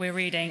We're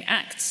reading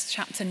Acts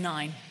chapter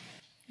 9.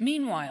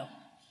 Meanwhile,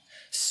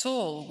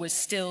 Saul was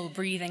still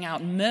breathing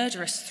out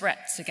murderous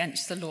threats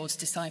against the Lord's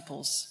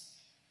disciples.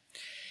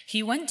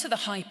 He went to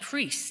the high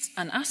priest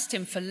and asked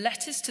him for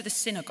letters to the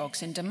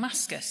synagogues in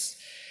Damascus,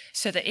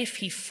 so that if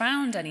he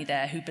found any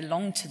there who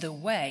belonged to the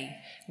way,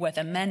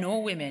 whether men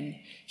or women,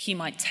 he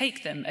might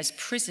take them as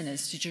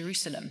prisoners to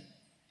Jerusalem.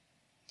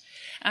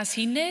 As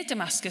he neared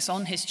Damascus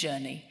on his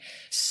journey,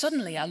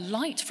 suddenly a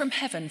light from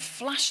heaven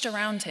flashed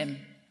around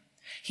him.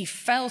 He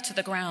fell to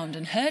the ground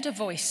and heard a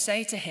voice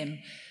say to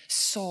him,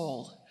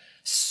 "Saul,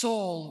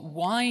 Saul,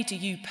 why do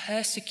you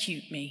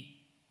persecute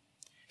me?"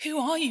 "Who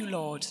are you,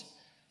 Lord?"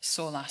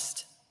 Saul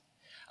asked.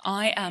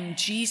 "I am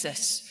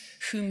Jesus,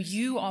 whom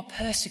you are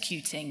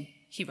persecuting,"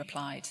 he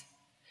replied.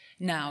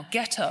 "Now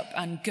get up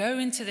and go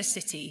into the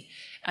city,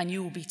 and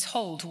you will be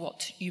told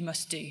what you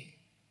must do."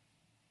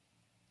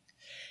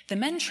 The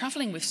men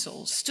traveling with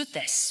Saul stood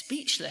there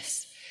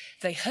speechless.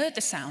 They heard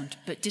the sound,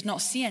 but did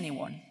not see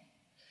anyone.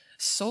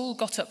 Saul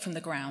got up from the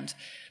ground,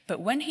 but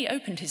when he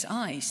opened his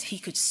eyes, he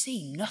could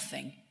see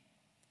nothing.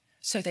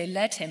 So they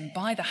led him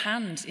by the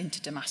hand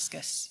into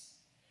Damascus.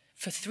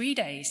 For 3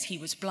 days he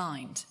was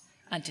blind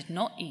and did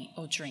not eat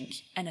or drink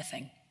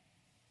anything.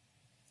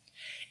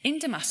 In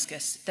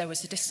Damascus there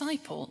was a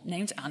disciple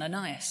named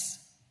Ananias.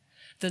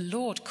 The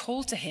Lord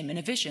called to him in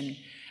a vision,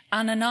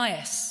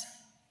 "Ananias."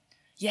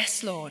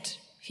 "Yes, Lord,"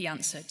 he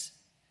answered.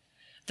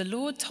 The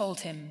Lord told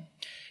him,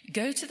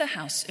 "Go to the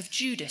house of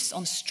Judas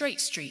on Straight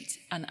Street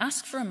and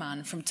ask for a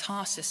man from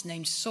Tarsus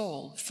named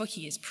Saul, for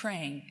he is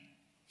praying.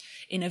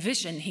 In a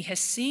vision he has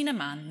seen a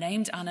man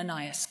named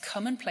Ananias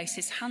come and place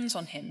his hands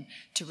on him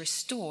to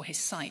restore his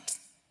sight."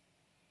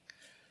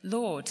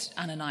 "Lord,"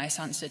 Ananias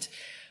answered,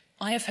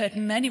 "I have heard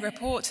many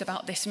reports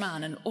about this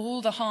man and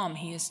all the harm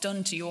he has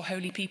done to your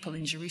holy people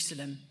in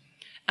Jerusalem.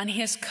 And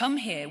he has come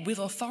here with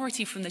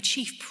authority from the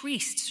chief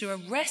priests to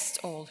arrest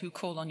all who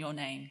call on your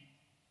name."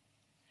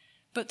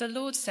 But the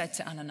Lord said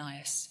to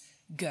Ananias,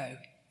 "Go.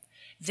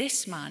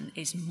 This man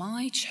is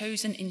my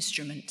chosen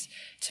instrument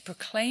to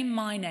proclaim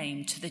my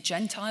name to the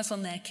Gentiles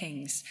and their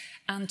kings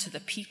and to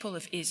the people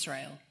of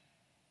Israel.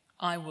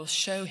 I will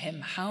show him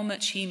how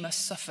much he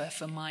must suffer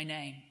for my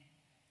name."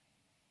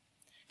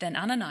 Then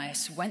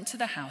Ananias went to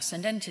the house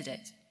and entered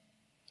it.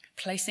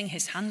 Placing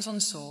his hands on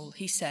Saul,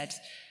 he said,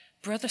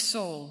 "Brother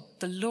Saul,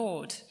 the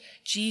Lord,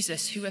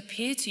 Jesus, who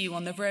appeared to you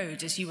on the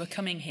road as you were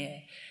coming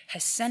here,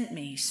 has sent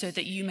me so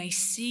that you may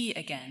see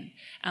again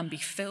and be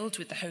filled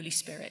with the Holy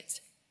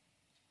Spirit."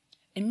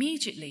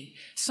 Immediately,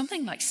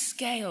 something like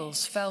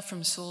scales fell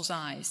from Saul's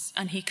eyes,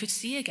 and he could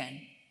see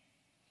again.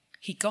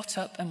 He got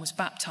up and was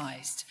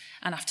baptized,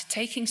 and after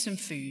taking some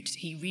food,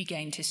 he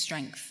regained his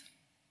strength.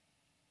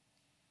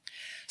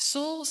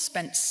 Saul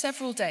spent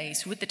several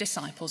days with the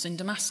disciples in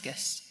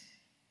Damascus.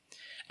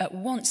 At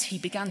once he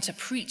began to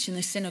preach in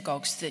the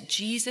synagogues that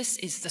Jesus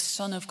is the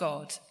Son of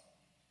God.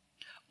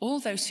 All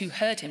those who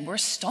heard him were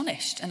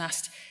astonished and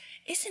asked,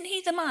 "Isn't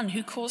he the man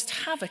who caused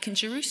havoc in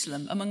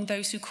Jerusalem among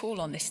those who call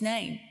on this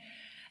name?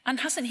 And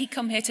hasn't he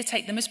come here to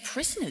take them as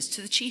prisoners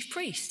to the chief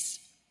priests?"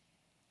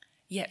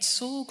 Yet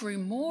Saul grew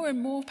more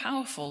and more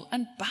powerful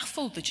and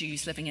baffled the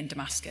Jews living in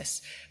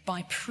Damascus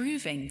by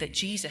proving that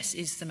Jesus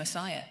is the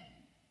Messiah.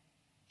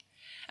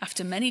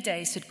 After many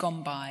days had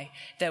gone by,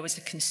 there was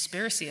a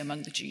conspiracy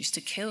among the Jews to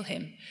kill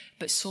him,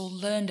 but Saul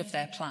learned of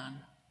their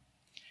plan.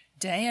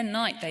 Day and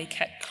night they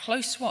kept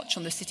close watch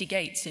on the city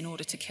gates in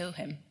order to kill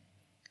him.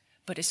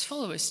 But his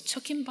followers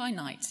took him by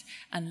night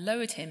and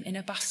lowered him in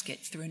a basket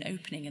through an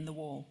opening in the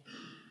wall.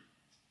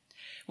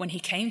 When he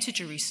came to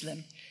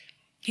Jerusalem,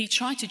 he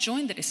tried to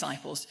join the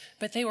disciples,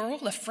 but they were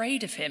all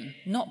afraid of him,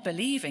 not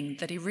believing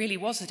that he really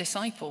was a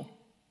disciple.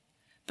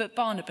 But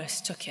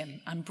Barnabas took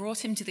him and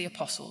brought him to the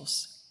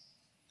apostles.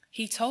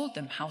 He told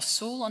them how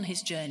Saul on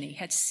his journey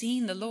had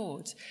seen the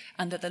Lord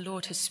and that the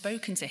Lord had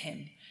spoken to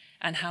him,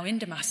 and how in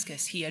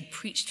Damascus he had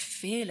preached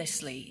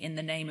fearlessly in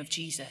the name of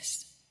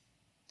Jesus.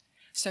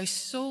 So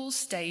Saul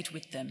stayed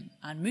with them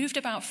and moved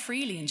about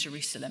freely in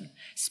Jerusalem,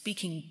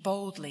 speaking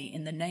boldly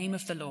in the name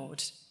of the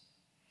Lord.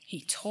 He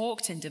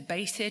talked and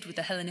debated with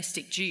the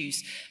Hellenistic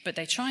Jews, but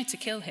they tried to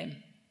kill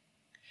him.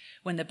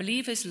 When the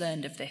believers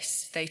learned of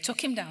this, they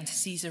took him down to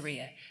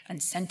Caesarea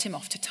and sent him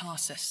off to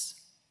Tarsus.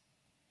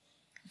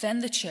 Then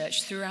the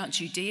church throughout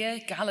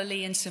Judea,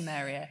 Galilee, and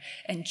Samaria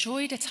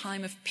enjoyed a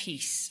time of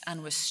peace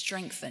and was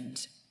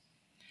strengthened.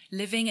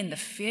 Living in the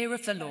fear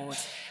of the Lord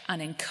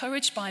and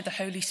encouraged by the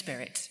Holy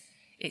Spirit,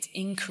 it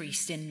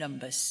increased in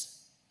numbers.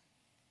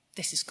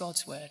 This is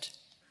God's word.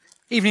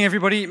 Evening,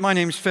 everybody. My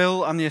name's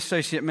Phil. I'm the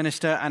Associate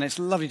Minister, and it's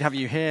lovely to have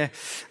you here.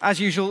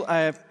 As usual,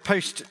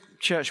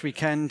 post-church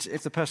weekend,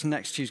 if the person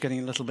next to you is getting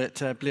a little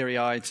bit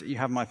bleary-eyed, you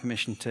have my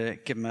permission to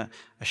give them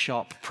a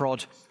sharp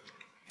prod.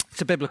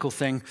 It's a biblical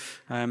thing.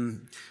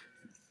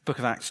 Book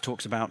of Acts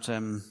talks about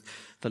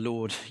the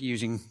Lord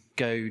using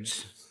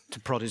goads to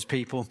prod his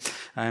people,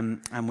 and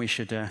we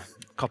should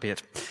copy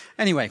it.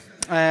 Anyway,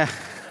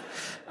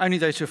 only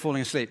those who are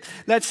falling asleep.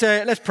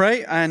 Let's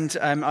pray, and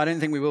I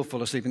don't think we will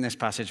fall asleep in this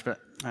passage, but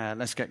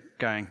let's get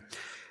going.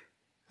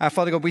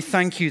 Father God, we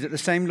thank you that the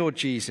same Lord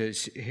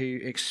Jesus who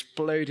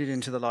exploded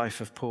into the life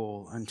of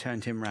Paul and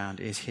turned him round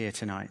is here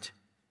tonight.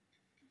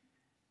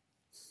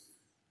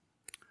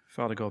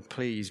 Father God,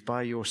 please,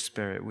 by your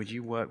Spirit, would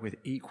you work with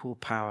equal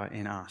power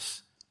in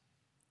us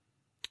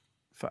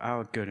for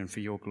our good and for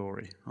your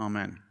glory.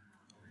 Amen.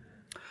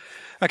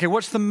 Okay,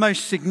 what's the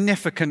most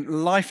significant,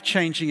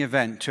 life-changing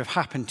event to have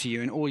happened to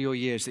you in all your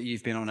years that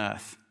you've been on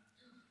earth?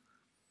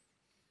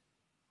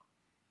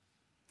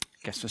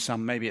 I guess for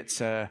some, maybe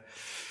it's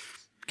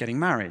getting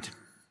married.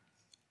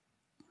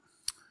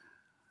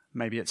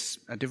 Maybe it's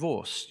a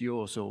divorce,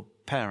 yours or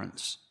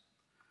parents'.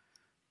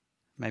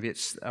 Maybe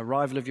it's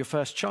arrival of your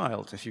first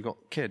child, if you've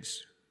got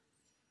kids.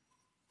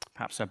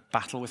 Perhaps a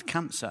battle with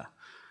cancer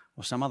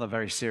or some other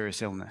very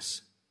serious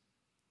illness.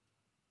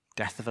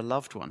 Death of a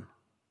loved one.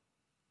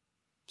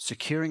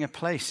 Securing a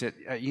place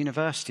at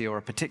university or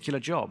a particular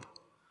job.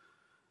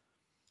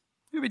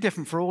 It'll be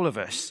different for all of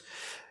us.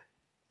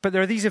 But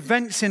there are these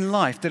events in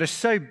life that are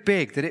so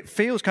big that it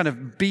feels kind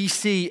of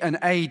BC and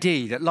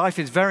AD, that life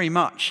is very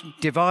much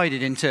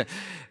divided into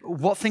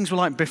what things were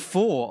like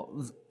before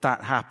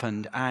that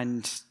happened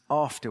and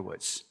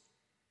afterwards.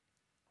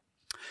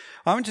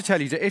 I want to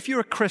tell you that if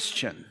you're a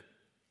Christian,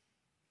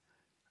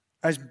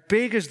 as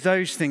big as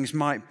those things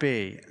might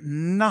be,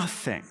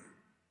 nothing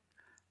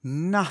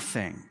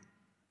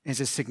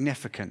is as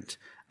significant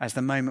as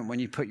the moment when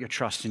you put your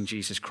trust in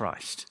Jesus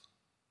Christ.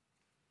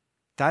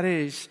 That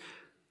is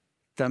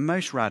the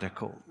most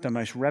radical, the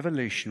most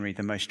revolutionary,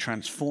 the most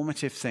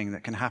transformative thing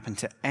that can happen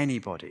to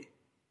anybody.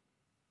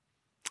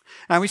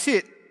 And we see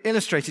it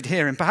illustrated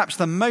here in perhaps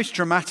the most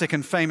dramatic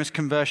and famous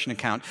conversion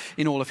account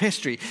in all of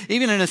history.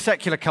 Even in a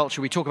secular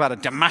culture, we talk about a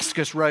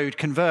Damascus Road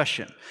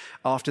conversion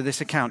after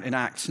this account in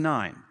Acts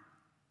 9.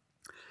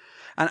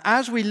 And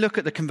as we look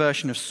at the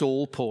conversion of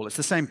Saul, Paul, it's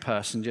the same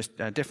person, just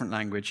a different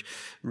language,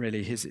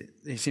 really.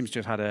 He seems to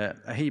have had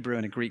a Hebrew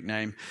and a Greek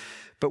name.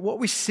 But what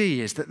we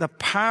see is that the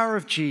power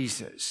of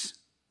Jesus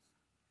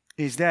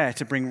is there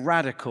to bring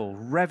radical,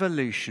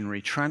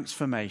 revolutionary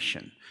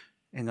transformation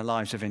in the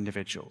lives of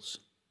individuals.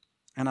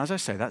 And as I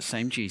say, that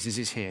same Jesus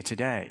is here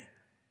today.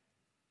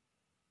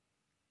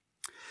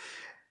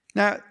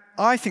 Now,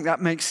 I think that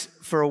makes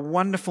for a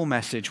wonderful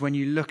message when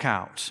you look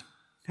out.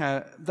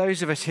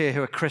 Those of us here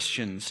who are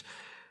Christians,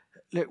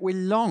 look, we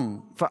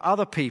long for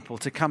other people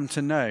to come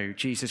to know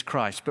Jesus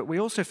Christ, but we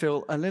also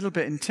feel a little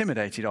bit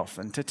intimidated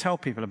often to tell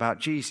people about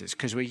Jesus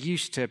because we're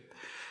used to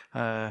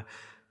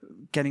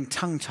getting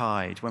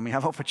tongue-tied when we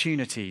have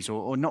opportunities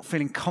or not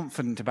feeling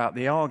confident about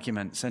the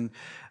arguments. And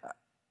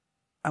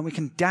we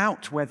can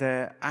doubt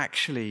whether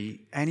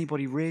actually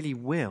anybody really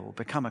will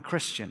become a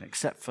Christian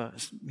except for,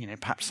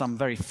 perhaps some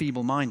very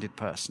feeble-minded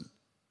person.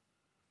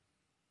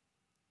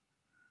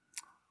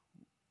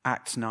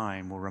 Acts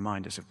 9 will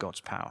remind us of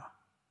God's power.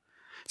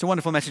 It's a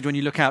wonderful message when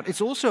you look out. It's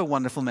also a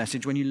wonderful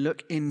message when you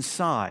look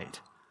inside.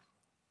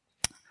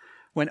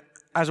 When,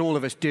 as all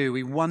of us do,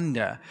 we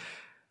wonder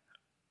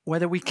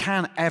whether we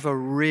can ever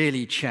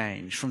really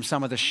change from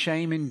some of the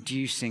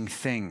shame-inducing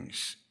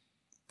things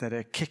that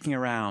are kicking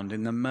around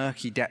in the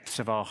murky depths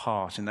of our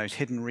heart, in those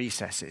hidden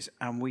recesses,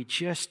 and we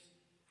just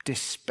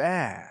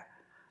despair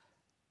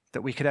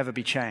that we could ever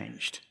be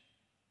changed.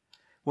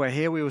 Where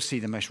here we will see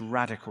the most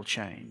radical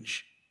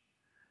change.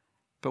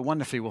 But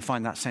wonderfully, we'll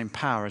find that same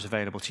power is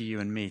available to you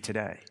and me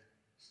today.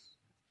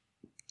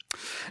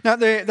 Now,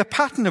 the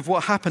pattern of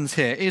what happens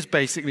here is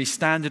basically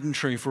standard and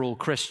true for all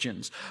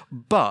Christians.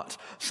 But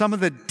some of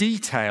the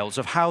details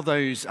of how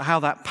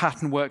that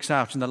pattern works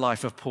out in the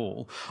life of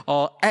Paul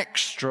are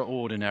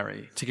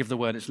extraordinary, to give the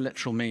word its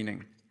literal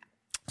meaning.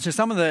 So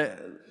some of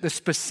the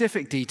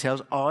specific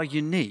details are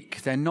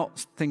unique. They're not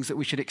things that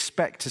we should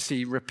expect to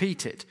see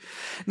repeated.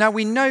 Now,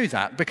 we know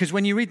that because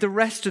when you read the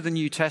rest of the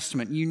New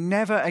Testament, you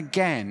never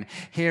again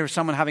hear of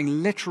someone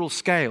having literal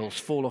scales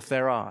fall off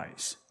their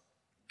eyes.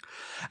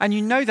 And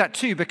you know that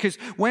too because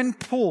when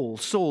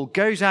Saul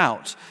goes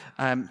out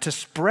to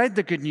spread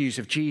the good news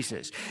of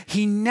Jesus,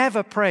 he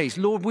never prays,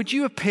 Lord, would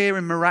you appear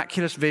in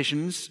miraculous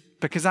visions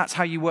because that's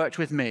how you worked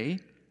with me?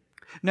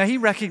 No, he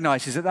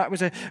recognizes that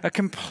was a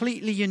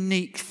completely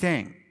unique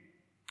thing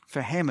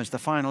for him as the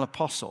final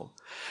apostle.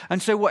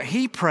 And so what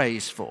he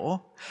prays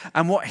for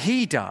and what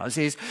he does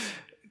is,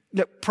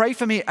 look, pray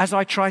for me as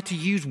I try to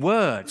use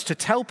words to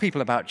tell people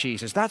about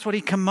Jesus. That's what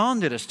he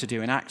commanded us to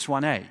do in Acts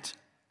 1:8.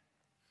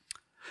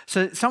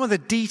 So some of the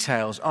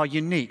details are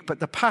unique, but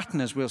the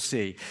pattern, as we'll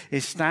see,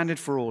 is standard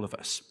for all of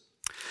us.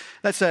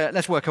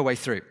 Let's work our way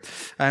through.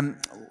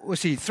 We'll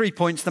see 3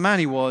 points. The man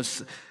he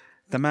was,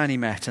 the man he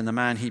met, and the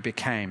man he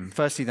became.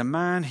 Firstly, the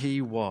man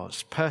he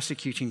was,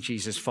 persecuting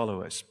Jesus'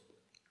 followers.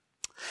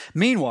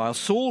 Meanwhile,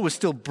 Saul was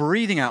still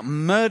breathing out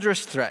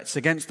murderous threats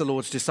against the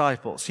Lord's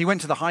disciples. He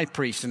went to the high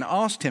priest and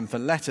asked him for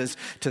letters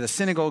to the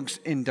synagogues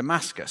in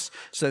Damascus,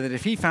 so that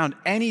if he found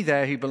any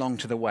there who belonged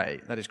to the way,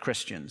 that is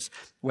Christians,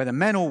 whether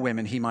men or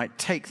women, he might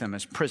take them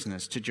as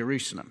prisoners to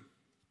Jerusalem.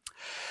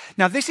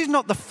 Now, this is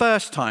not the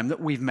first time that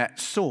we've met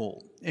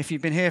Saul. If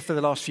you've been here for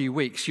the last few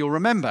weeks, you'll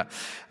remember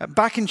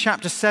back in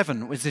chapter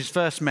 7 was his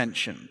first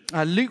mention.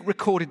 Luke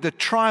recorded the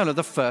trial of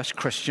the first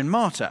Christian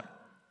martyr.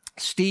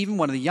 Stephen,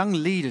 one of the young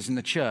leaders in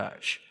the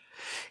church,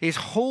 is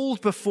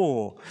hauled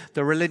before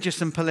the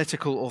religious and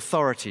political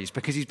authorities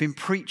because he's been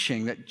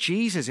preaching that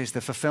Jesus is the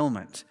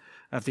fulfillment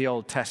of the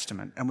Old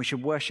Testament and we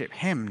should worship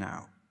him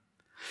now.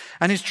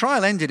 And his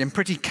trial ended in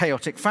pretty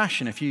chaotic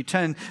fashion. If you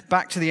turn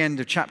back to the end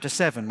of chapter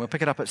 7, we'll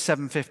pick it up at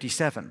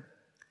 7:57.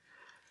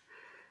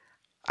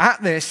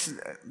 At this,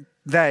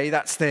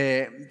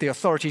 the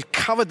authorities,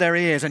 covered their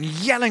ears and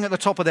yelling at the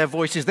top of their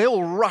voices, they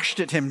all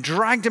rushed at him,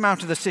 dragged him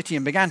out of the city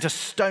and began to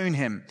stone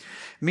him.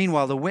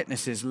 Meanwhile, the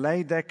witnesses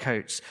laid their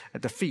coats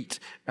at the feet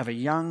of a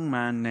young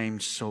man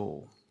named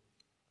Saul.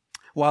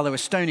 While they were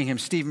stoning him,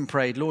 Stephen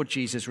prayed, "Lord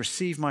Jesus,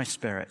 receive my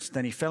spirit."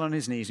 Then he fell on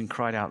his knees and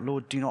cried out,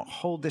 "Lord, do not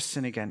hold this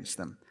sin against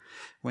them."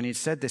 When he had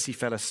said this, he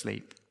fell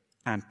asleep,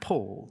 and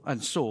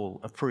Saul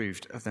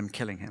approved of them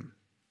killing him.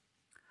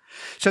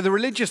 So the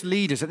religious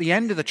leaders at the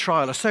end of the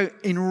trial are so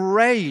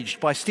enraged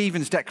by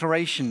Stephen's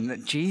declaration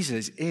that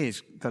Jesus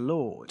is the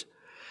Lord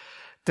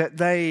that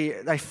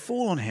they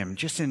fall on him.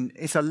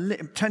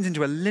 It turns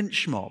into a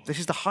lynch mob. This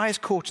is the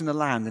highest court in the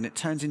land, and it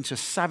turns into a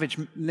savage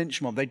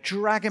lynch mob. They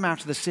drag him out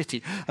of the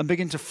city and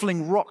begin to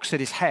fling rocks at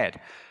his head.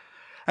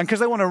 And because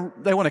they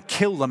want to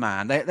kill the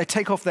man, they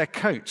take off their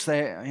coats, so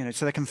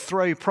they can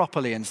throw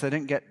properly and so they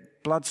don't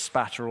get blood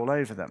spatter all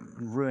over them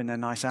and ruin their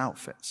nice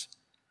outfits.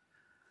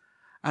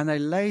 And they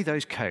lay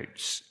those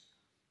coats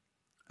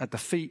at the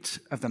feet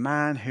of the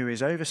man who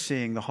is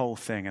overseeing the whole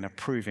thing and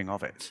approving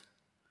of it,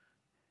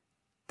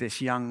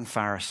 this young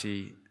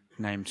Pharisee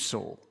named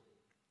Saul.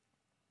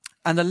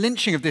 And the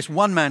lynching of this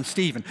one man,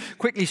 Stephen,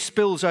 quickly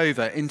spills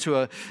over into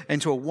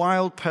a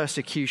wild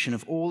persecution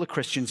of all the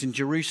Christians in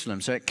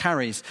Jerusalem. So it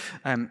carries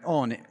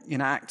on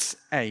in Acts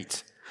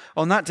 8.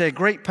 On that day,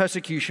 great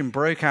persecution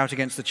broke out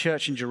against the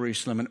church in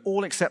Jerusalem, and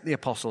all except the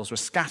apostles were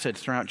scattered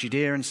throughout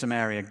Judea and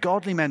Samaria.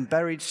 Godly men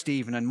buried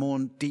Stephen and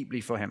mourned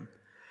deeply for him.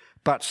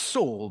 But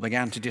Saul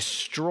began to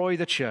destroy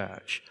the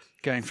church.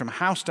 Going from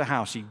house to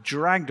house, he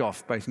dragged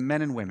off both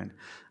men and women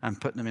and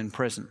put them in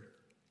prison.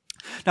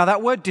 Now,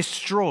 that word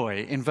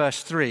destroy in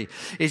verse 3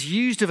 is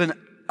used of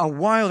a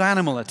wild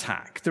animal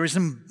attack. There is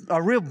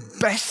a real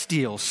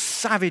bestial,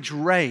 savage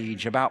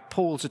rage about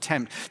Paul's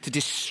attempt to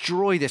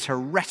destroy this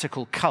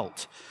heretical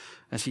cult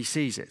as he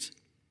sees it.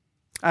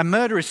 And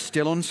murder is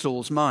still on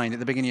Saul's mind at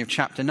the beginning of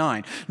chapter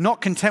 9. Not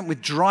content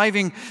with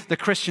driving the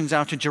Christians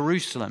out of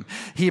Jerusalem,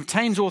 he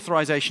obtains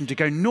authorization to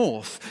go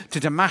north to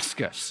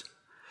Damascus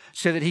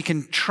so that he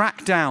can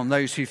track down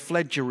those who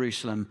fled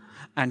Jerusalem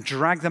and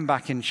drag them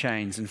back in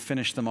chains and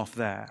finish them off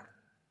there.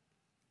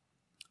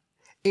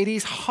 It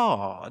is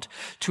hard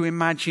to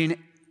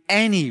imagine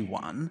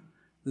anyone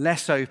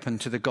less open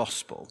to the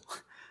gospel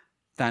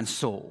than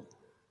Saul.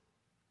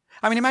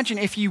 I mean, imagine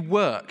if you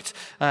worked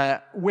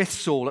with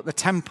Saul at the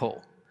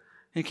temple.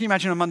 Can you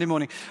imagine on Monday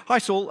morning, "Hi,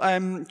 Saul,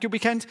 good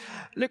weekend?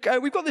 Look,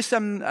 we've got this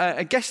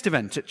a guest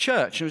event at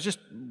church. I was just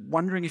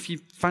wondering if you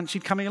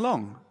fancied coming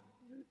along."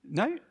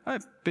 "No?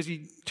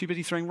 Too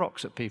busy throwing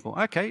rocks at people."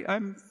 "Okay,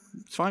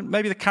 it's fine.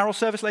 Maybe the carol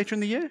service later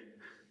in the year?"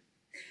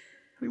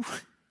 I mean,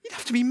 you'd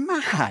have to be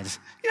mad.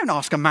 You don't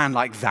ask a man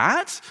like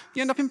that.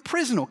 You end up in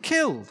prison or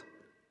killed.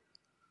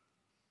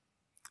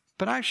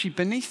 But actually,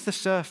 beneath the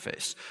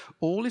surface,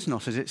 all is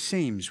not as it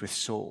seems with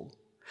Saul.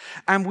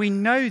 And we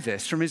know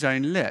this from his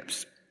own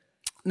lips.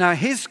 Now,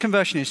 his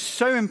conversion is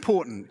so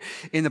important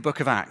in the book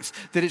of Acts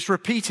that it's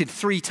repeated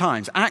 3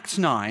 times. Acts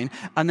 9,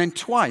 and then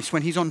twice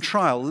when he's on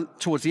trial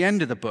towards the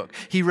end of the book,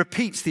 he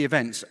repeats the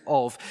events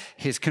of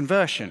his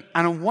conversion.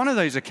 And on one of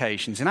those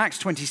occasions, in Acts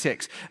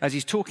 26, as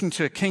he's talking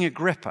to King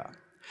Agrippa,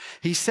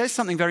 he says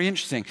something very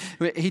interesting.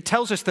 He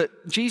tells us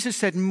that Jesus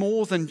said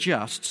more than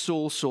just,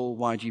 "Saul, Saul,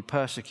 why do you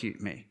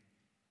persecute me?"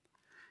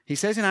 He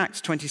says in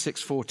Acts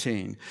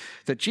 26:14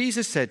 that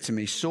Jesus said to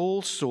me,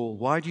 "Saul, Saul,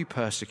 why do you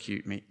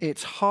persecute me?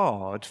 It's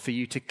hard for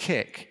you to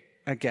kick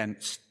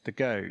against the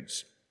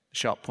goads." A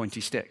sharp, pointy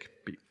stick.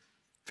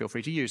 Feel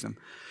free to use them.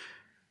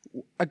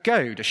 A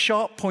goad, a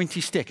sharp,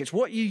 pointy stick. It's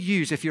what you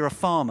use if you're a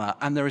farmer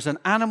and there is an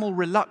animal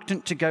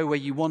reluctant to go where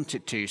you want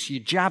it to. So you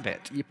jab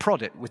it, you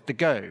prod it with the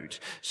goad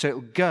so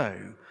it'll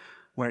go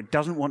where it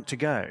doesn't want to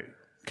go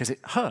because it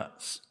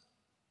hurts.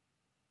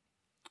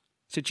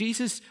 So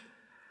Jesus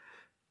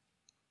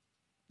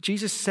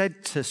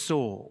said to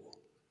Saul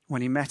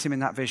when he met him in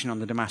that vision on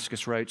the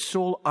Damascus road,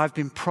 "Saul, I've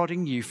been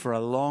prodding you for a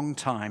long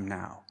time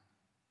now.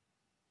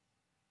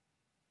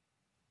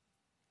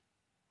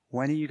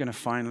 When are you going to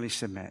finally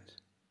submit?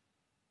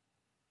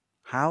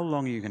 How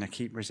long are you going to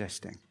keep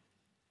resisting?"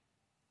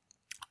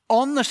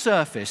 On the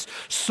surface,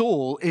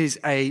 Saul is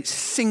a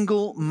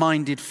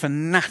single-minded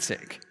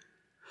fanatic.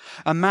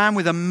 A man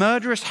with a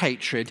murderous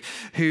hatred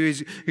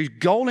whose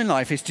goal in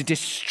life is to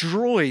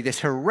destroy this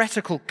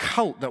heretical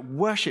cult that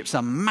worships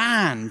a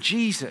man,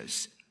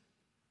 Jesus.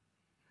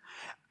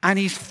 And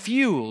he's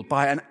fueled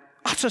by an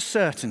utter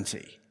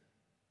certainty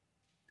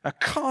a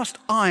cast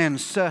iron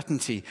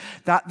certainty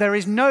that there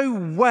is no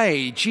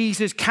way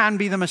Jesus can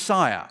be the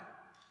Messiah.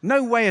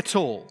 No way at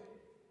all.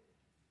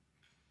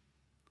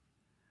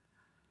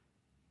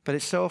 But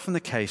it's so often the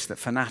case that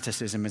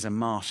fanaticism is a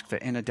mask for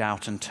inner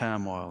doubt and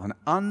turmoil. And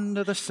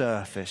under the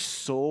surface,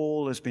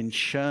 Saul has been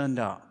churned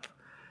up.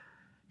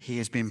 He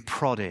has been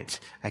prodded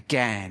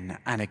again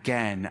and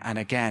again and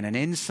again. And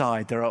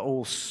inside, there are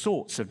all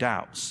sorts of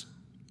doubts.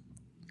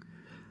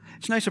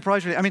 It's no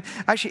surprise, really. I mean,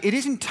 actually, it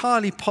is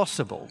entirely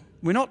possible.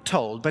 We're not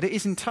told, but it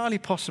is entirely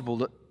possible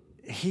that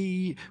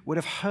he would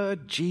have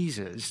heard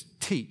Jesus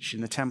teach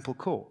in the temple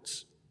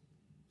courts.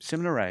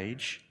 Similar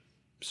age.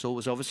 Saul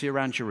was obviously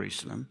around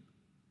Jerusalem.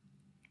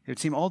 It would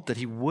seem odd that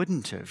he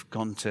wouldn't have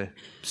gone to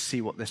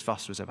see what this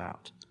fuss was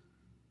about.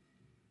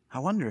 I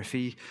wonder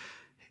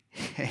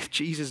if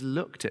Jesus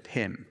looked at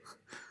him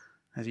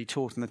as he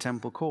taught in the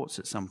temple courts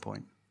at some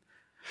point.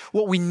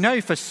 What we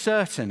know for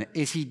certain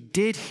is he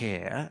did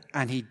hear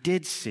and he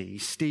did see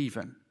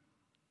Stephen.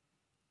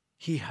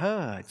 He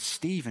heard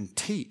Stephen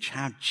teach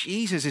how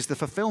Jesus is the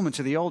fulfillment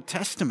of the Old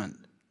Testament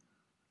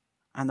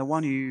and the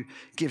one who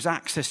gives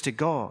access to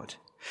God.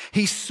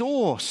 He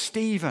saw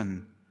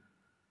Stephen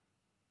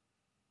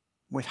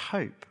with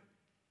hope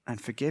and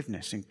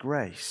forgiveness and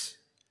grace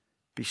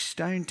be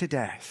stoned to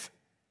death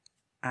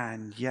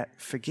and yet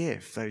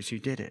forgive those who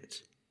did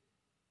it.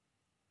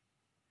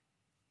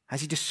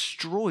 As he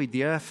destroyed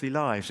the earthly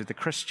lives of the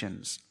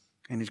Christians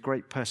in his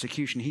great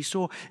persecution, he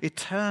saw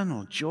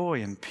eternal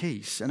joy and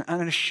peace and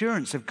an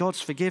assurance of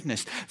God's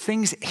forgiveness,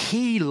 things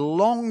he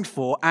longed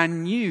for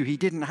and knew he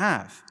didn't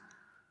have.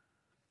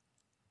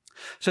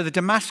 So the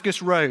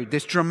Damascus Road,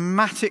 this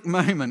dramatic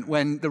moment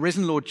when the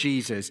risen Lord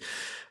Jesus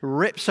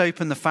rips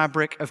open the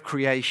fabric of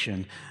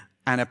creation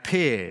and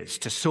appears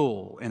to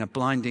Saul in a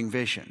blinding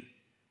vision.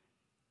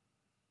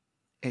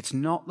 It's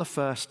not the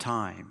first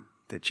time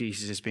that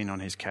Jesus has been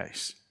on his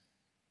case.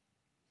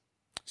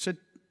 So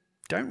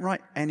don't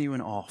write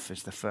anyone off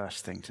is the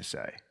first thing to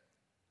say.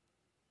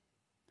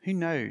 Who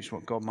knows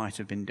what God might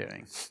have been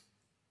doing?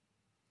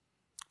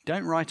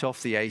 Don't write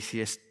off the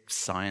atheist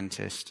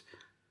scientist.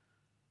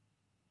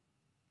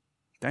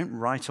 Don't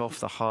write off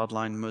the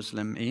hardline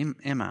Muslim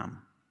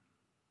imam.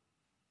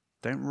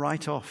 Don't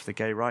write off the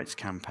gay rights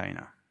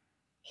campaigner.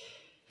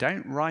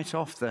 Don't write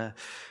off the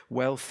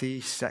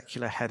wealthy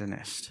secular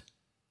hedonist.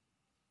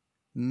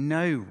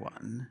 No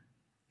one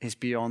is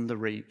beyond the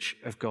reach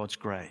of God's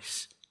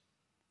grace.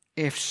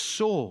 If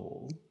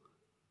Saul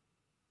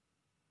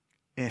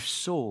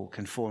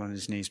can fall on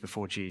his knees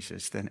before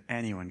Jesus, then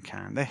anyone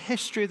can. The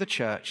history of the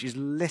church is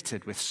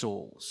littered with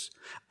Sauls,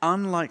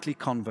 unlikely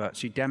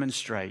converts who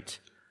demonstrate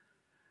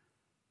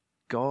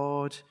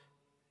God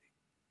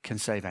can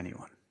save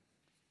anyone.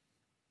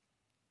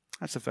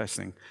 That's the first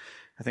thing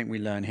I think we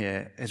learn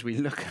here as we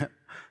look at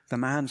the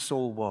man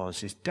Saul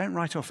was, is don't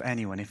write off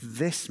anyone. If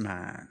this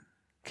man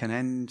can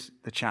end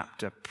the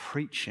chapter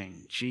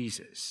preaching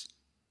Jesus,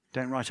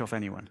 don't write off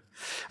anyone.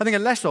 I think a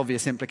less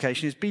obvious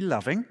implication is be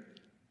loving.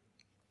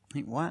 I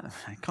think, what?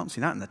 I can't see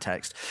that in the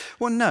text.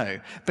 Well, no,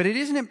 but it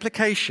is an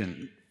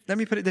implication. Let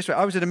me put it this way.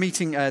 I was at a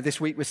meeting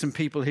this week with some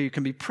people who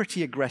can be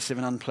pretty aggressive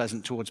and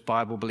unpleasant towards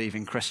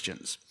Bible-believing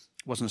Christians.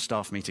 It wasn't a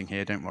staff meeting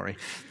here, don't worry.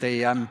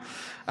 And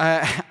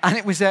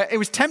it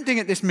was tempting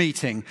at this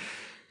meeting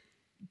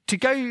to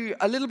go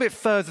a little bit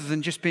further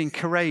than just being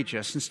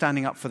courageous and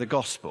standing up for the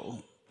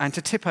gospel, and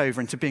to tip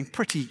over into being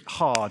pretty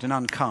hard and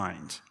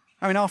unkind.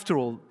 I mean, after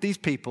all, these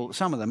people,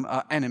 some of them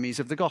are enemies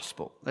of the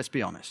gospel, let's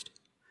be honest.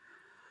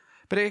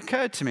 But it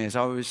occurred to me as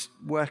I was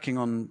working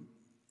on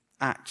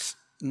Acts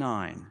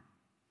 9,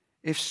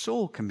 if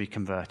Saul can be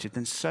converted,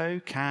 then so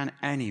can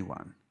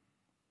anyone.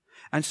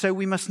 And so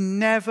we must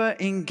never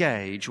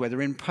engage,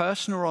 whether in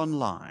person or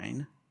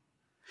online,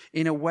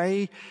 in a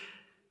way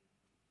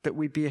that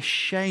we'd be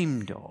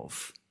ashamed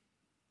of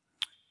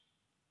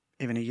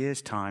if in a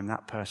year's time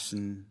that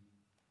person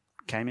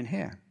came in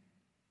here,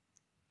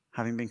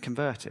 having been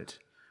converted,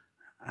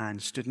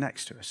 and stood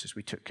next to us as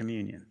we took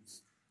communion.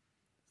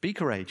 Be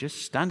courageous,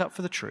 stand up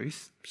for the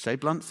truth, say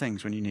blunt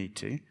things when you need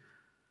to,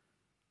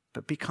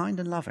 but be kind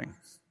and loving,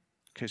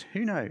 because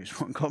who knows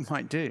what God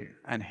might do,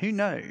 and who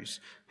knows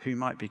who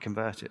might be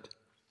converted.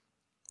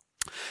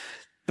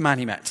 The man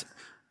he met,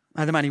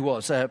 the man he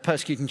was,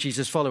 persecuting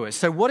Jesus' followers.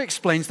 So what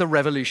explains the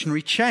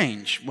revolutionary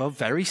change? Well,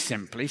 very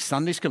simply,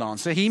 Sunday school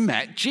answer, he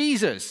met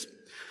Jesus.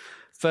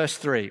 Verse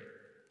 3.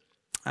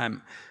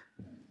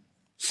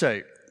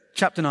 So,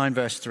 chapter 9,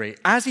 verse 3.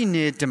 As he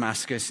neared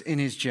Damascus in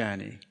his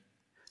journey,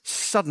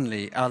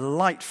 suddenly a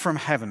light from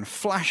heaven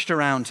flashed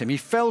around him. He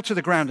fell to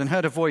the ground and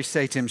heard a voice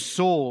say to him,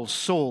 Saul,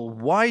 Saul,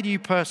 why do you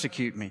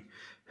persecute me?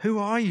 Who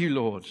are you,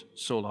 Lord?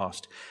 Saul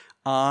asked.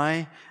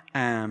 I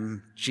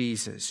am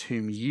Jesus,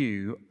 whom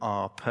you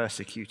are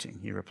persecuting,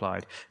 he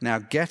replied. Now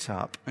get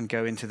up and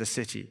go into the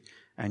city,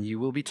 and you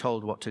will be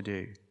told what to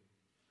do.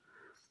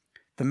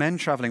 The men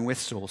traveling with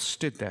Saul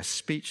stood there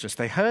speechless.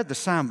 They heard the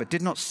sound but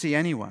did not see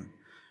anyone.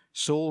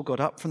 Saul got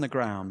up from the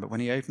ground, but when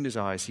he opened his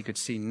eyes, he could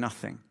see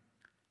nothing.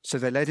 So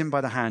they led him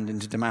by the hand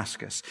into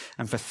Damascus,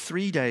 and for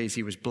 3 days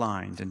he was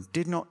blind and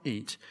did not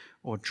eat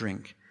or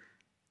drink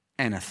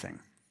anything.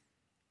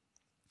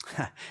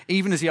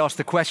 Even as he asked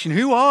the question,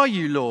 "Who are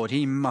you, Lord?"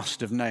 he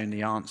must have known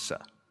the answer.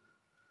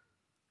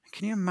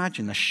 Can you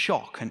imagine the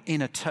shock and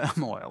inner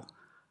turmoil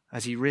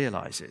as he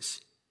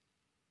realizes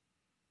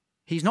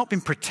he's not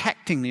been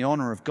protecting the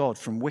honor of God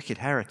from wicked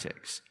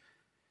heretics.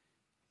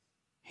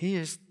 He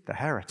is the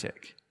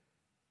heretic,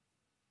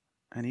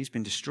 and he's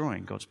been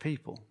destroying God's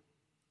people.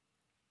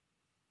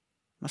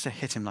 Must have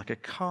hit him like a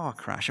car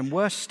crash. And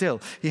worse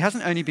still, he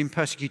hasn't only been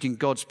persecuting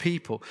God's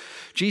people.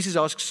 Jesus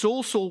asks,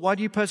 "Saul, Saul, why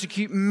do you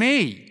persecute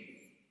me?"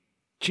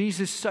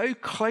 Jesus so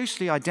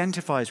closely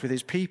identifies with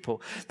his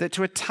people that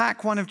to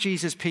attack one of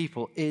Jesus'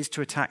 people is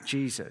to attack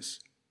Jesus.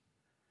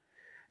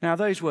 Now,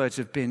 those words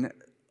have been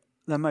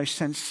the most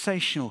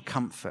sensational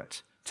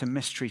comfort to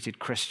mistreated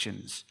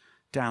Christians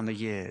down the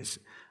years.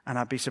 And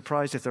I'd be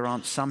surprised if there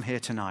aren't some here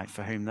tonight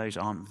for whom those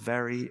aren't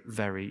very,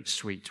 very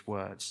sweet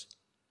words.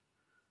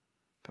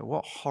 But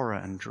what horror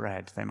and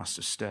dread they must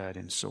have stirred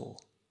in Saul.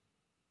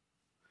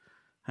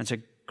 And so,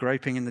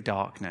 groping in the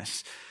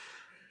darkness,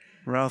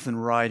 rather than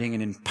riding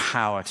in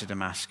power to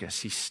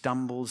Damascus, he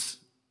stumbles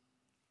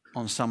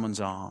on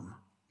someone's arm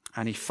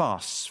and he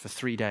fasts for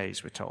 3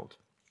 days, we're told.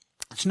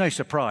 It's no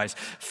surprise.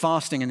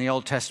 Fasting in the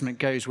Old Testament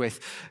goes with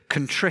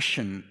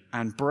contrition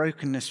and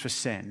brokenness for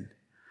sin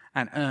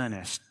and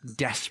earnest,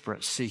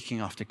 desperate seeking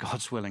after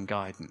God's will and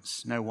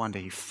guidance. No wonder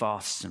he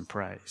fasts and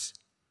prays.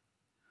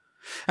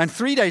 And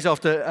 3 days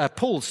after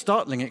Paul's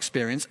startling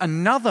experience,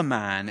 another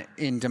man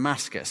in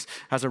Damascus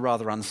has a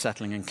rather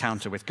unsettling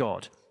encounter with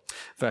God.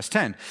 Verse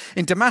 10,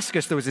 in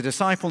Damascus there was a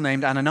disciple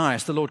named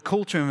Ananias. The Lord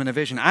called to him in a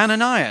vision,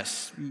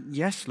 "Ananias."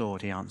 "Yes,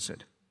 Lord," he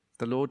answered.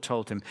 The Lord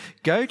told him,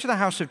 "Go to the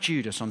house of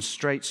Judas on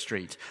Straight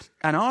Street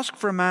and ask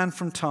for a man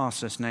from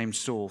Tarsus named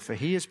Saul, for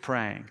he is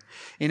praying.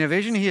 In a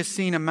vision he has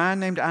seen a man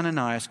named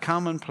Ananias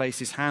come and place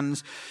his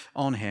hands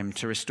on him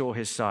to restore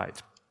his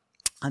sight."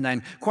 And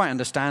then, quite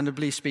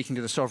understandably, speaking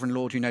to the sovereign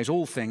Lord who knows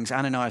all things,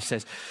 Ananias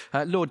says,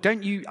 "Lord,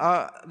 don't you,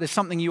 there's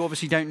something you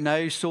obviously don't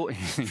know."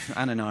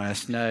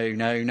 Ananias,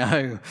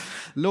 no.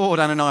 "Lord,"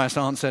 Ananias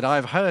answered, "I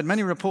have heard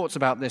many reports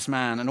about this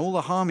man and all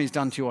the harm he's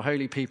done to your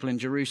holy people in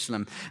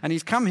Jerusalem. And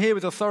he's come here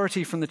with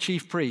authority from the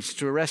chief priests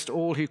to arrest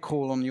all who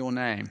call on your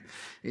name."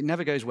 It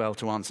never goes well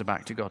to answer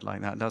back to God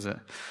like that, does it?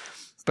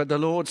 But the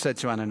Lord said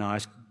to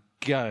Ananias,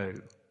 "Go.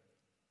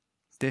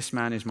 This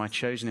man is my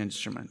chosen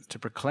instrument to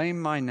proclaim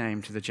my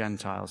name to the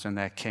Gentiles and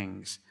their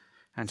kings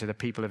and to the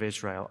people of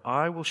Israel.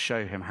 I will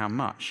show him how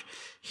much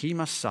he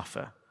must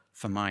suffer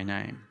for my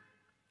name."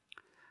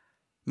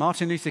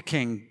 Martin Luther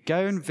King,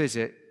 go and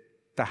visit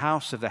the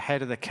house of the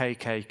head of the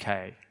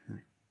KKK.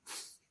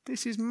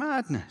 This is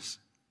madness.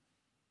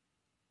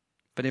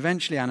 But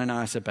eventually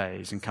Ananias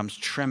obeys and comes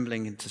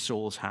trembling into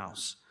Saul's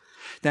house.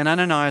 Then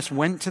Ananias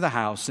went to the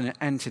house and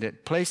entered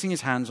it. Placing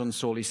his hands on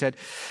Saul, he said,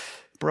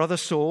 "Brother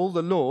Saul,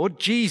 the Lord,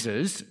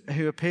 Jesus,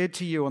 who appeared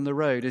to you on the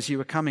road as you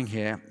were coming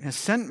here, has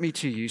sent me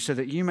to you so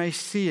that you may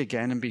see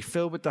again and be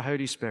filled with the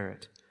Holy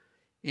Spirit."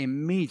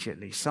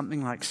 Immediately,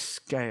 something like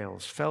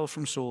scales fell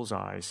from Saul's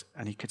eyes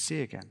and he could see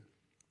again.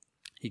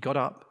 He got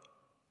up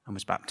and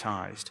was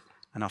baptized,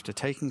 and after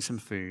taking some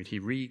food, he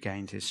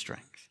regained his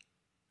strength.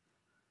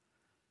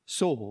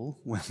 Saul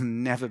will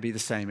never be the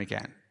same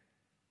again.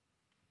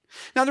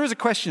 Now, there is a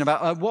question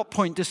about at what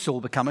point does Saul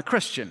become a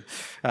Christian?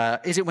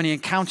 Is it when he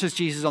encounters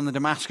Jesus on the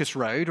Damascus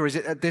road, or is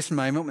it at this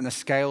moment when the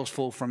scales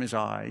fall from his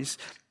eyes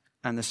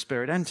and the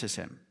Spirit enters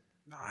him?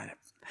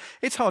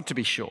 It's hard to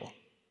be sure.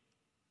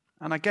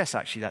 And I guess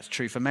actually that's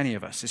true for many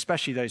of us,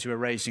 especially those who are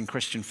raised in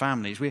Christian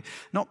families. We're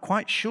not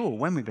quite sure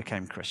when we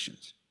became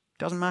Christians. It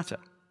doesn't matter.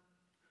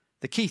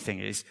 The key thing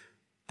is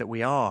that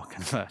we are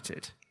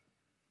converted.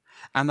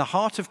 And the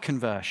heart of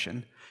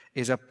conversion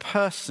is a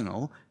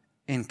personal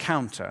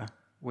encounter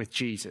with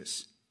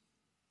Jesus.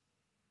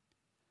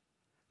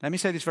 Let me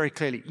say this very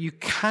clearly. You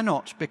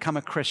cannot become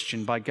a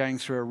Christian by going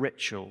through a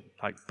ritual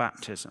like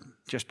baptism,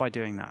 just by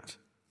doing that.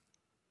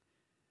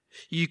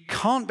 You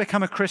can't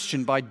become a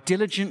Christian by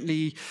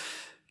diligently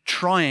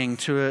trying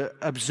to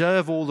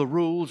observe all the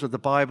rules of the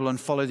Bible and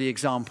follow the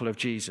example of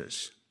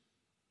Jesus.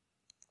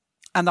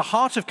 And the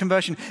heart of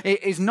conversion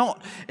is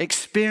not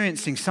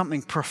experiencing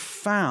something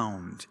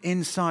profound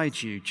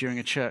inside you during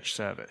a church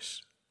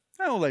service.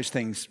 All those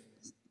things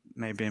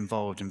may be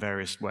involved in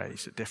various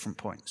ways at different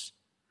points.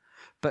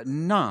 But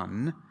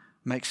none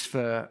makes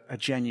for a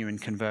genuine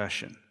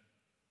conversion.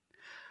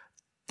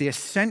 The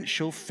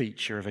essential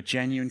feature of a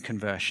genuine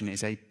conversion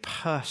is a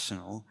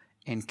personal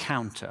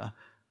encounter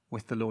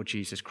with the Lord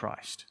Jesus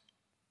Christ.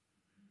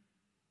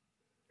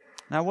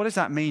 Now, what does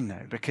that mean,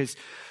 though? Because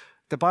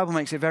the Bible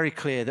makes it very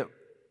clear that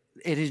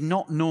it is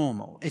not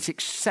normal. It's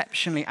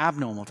exceptionally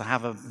abnormal to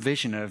have a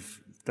vision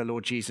of the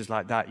Lord Jesus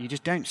like that. You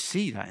just don't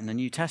see that in the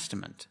New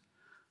Testament.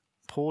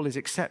 Paul is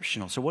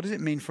exceptional. So what does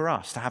it mean for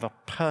us to have a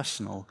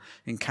personal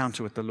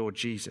encounter with the Lord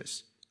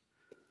Jesus?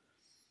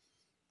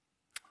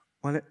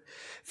 Well,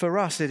 for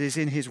us, it is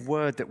in his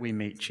word that we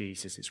meet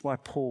Jesus. It's why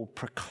Paul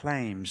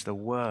proclaims the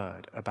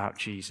word about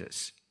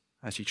Jesus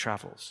as he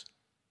travels.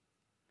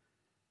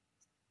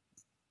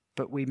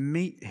 but we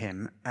meet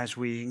him as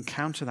we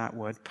encounter that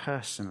word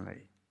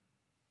personally,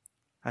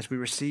 as we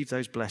receive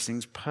those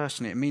blessings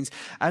personally. It means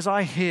as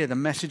I hear the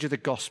message of the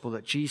gospel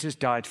that Jesus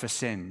died for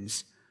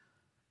sins,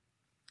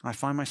 I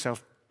find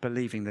myself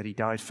believing that he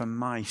died for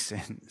my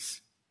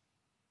sins.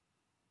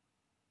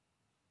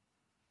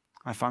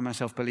 I find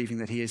myself believing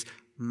that he is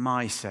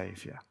my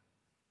Savior,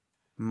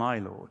 my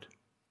Lord.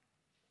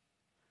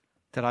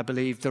 That I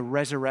believe the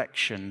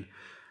resurrection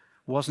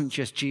wasn't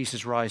just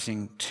Jesus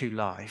rising to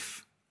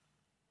life,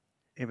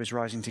 it was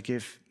rising to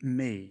give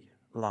me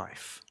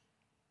life.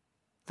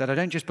 That I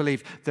don't just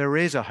believe there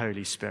is a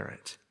Holy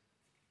Spirit,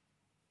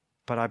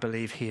 but I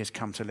believe he has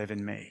come to live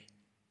in me.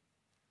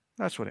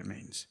 That's what it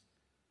means.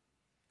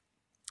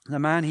 The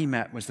man he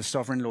met was the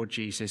sovereign Lord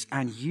Jesus,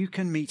 and you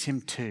can meet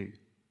him too.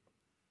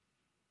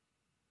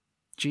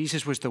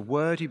 Jesus was the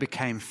Word who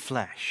became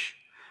flesh,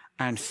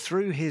 and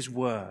through his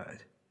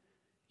Word,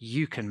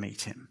 you can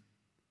meet him.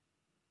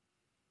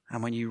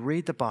 And when you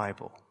read the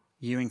Bible,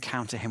 you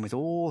encounter him with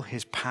all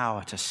his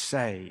power to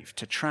save,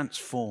 to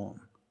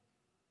transform,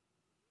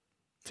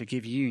 to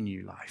give you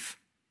new life.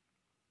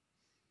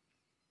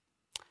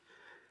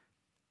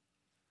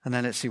 And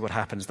then let's see what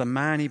happens. The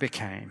man he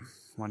became,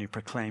 one who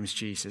proclaims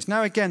Jesus.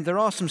 Now again, there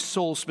are some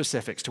Saul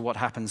specifics to what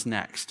happens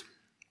next.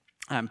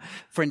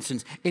 For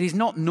instance, it is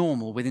not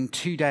normal within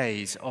 2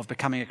 days of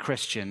becoming a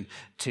Christian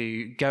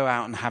to go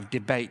out and have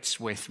debates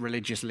with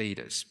religious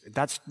leaders.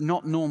 That's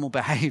not normal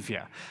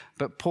behavior,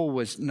 but Paul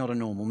was not a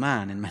normal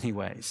man in many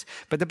ways.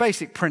 But the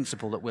basic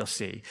principle that we'll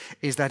see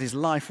is that his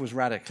life was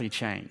radically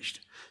changed.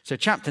 So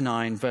chapter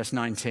 9, verse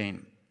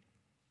 19.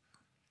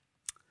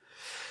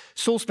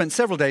 Saul spent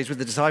several days with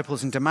the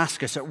disciples in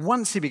Damascus. At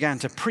once he began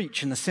to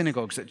preach in the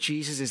synagogues that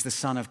Jesus is the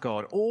Son of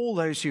God. All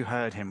those who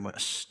heard him were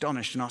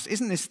astonished and asked,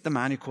 "Isn't this the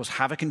man who caused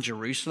havoc in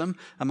Jerusalem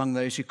among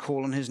those who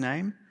call on his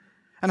name?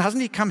 And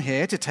hasn't he come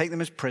here to take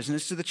them as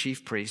prisoners to the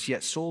chief priests?"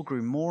 Yet Saul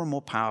grew more and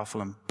more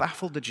powerful and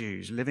baffled the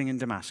Jews living in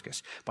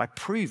Damascus by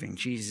proving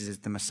Jesus is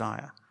the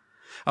Messiah.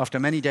 After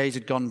many days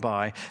had gone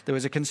by, there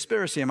was a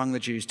conspiracy among the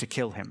Jews to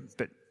kill him.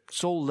 But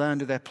Saul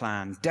learned of their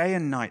plan. Day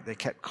and night they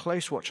kept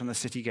close watch on the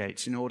city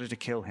gates in order to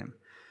kill him.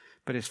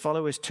 But his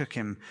followers took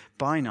him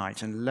by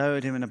night and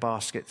lowered him in a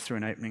basket through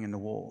an opening in the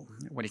wall.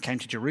 When he came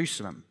to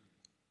Jerusalem,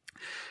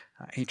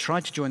 he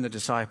tried to join the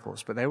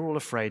disciples, but they were all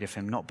afraid of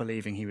him, not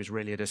believing he was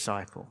really a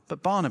disciple.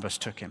 But Barnabas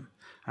took him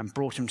and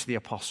brought him to the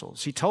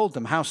apostles. He told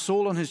them how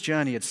Saul on his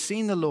journey had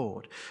seen the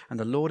Lord, and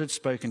the Lord had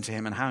spoken to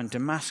him, and how in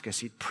Damascus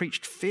he'd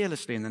preached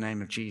fearlessly in the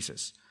name of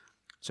Jesus.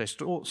 So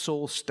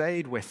Saul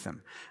stayed with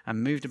them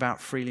and moved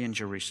about freely in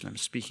Jerusalem,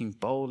 speaking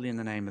boldly in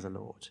the name of the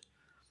Lord.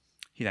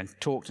 He then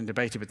talked and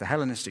debated with the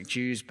Hellenistic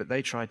Jews, but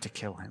they tried to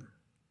kill him.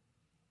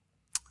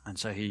 And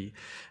so he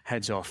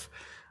heads off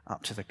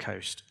up to the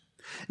coast.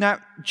 Now,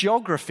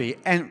 geography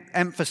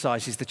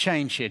emphasizes the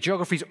change here.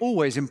 Geography is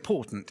always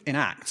important in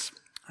Acts.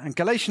 And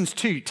Galatians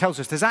 2 tells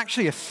us there's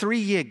actually a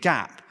 3-year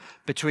gap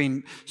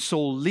between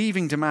Saul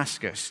leaving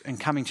Damascus and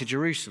coming to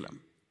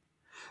Jerusalem.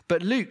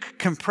 But Luke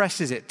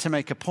compresses it to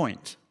make a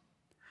point.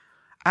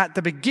 At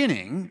the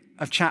beginning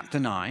of chapter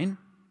 9,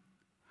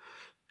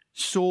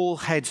 Saul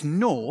heads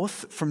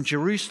north from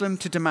Jerusalem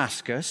to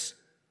Damascus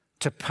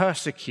to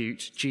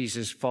persecute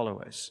Jesus'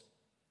 followers.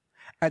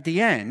 At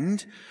the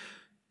end,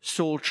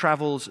 Saul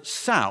travels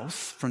south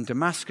from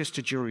Damascus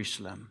to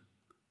Jerusalem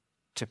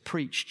to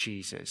preach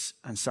Jesus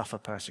and suffer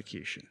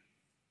persecution.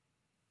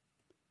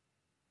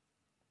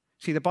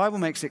 See, the Bible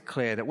makes it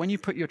clear that when you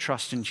put your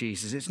trust in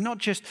Jesus, it's not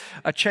just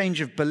a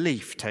change of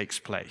belief takes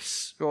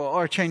place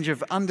or a change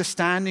of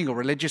understanding or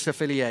religious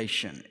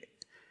affiliation.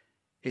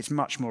 It's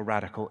much more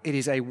radical. It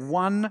is a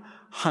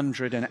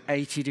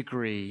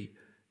 180-degree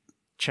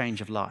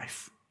change of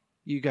life.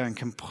 You go in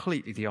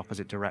completely the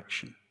opposite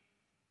direction.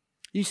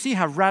 You see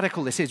how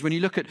radical this is when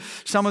you look at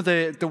some of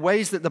the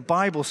ways that the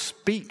Bible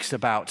speaks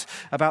about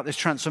this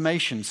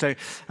transformation. So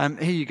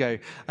here you go.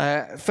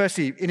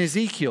 Firstly, in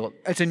Ezekiel,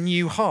 it's a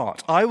new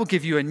heart. I will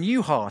give you a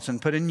new heart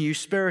and put a new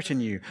spirit in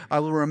you.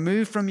 I will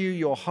remove from you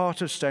your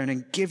heart of stone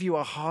and give you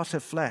a heart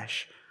of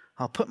flesh.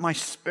 I'll put my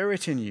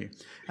spirit in you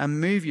and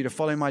move you to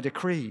follow my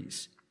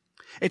decrees.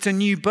 It's a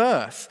new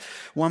birth.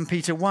 1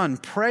 Peter 1,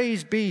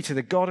 praise be to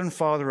the God and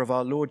Father of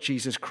our Lord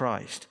Jesus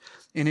Christ.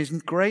 In his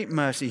great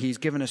mercy, he's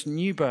given us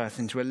new birth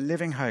into a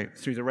living hope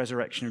through the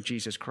resurrection of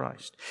Jesus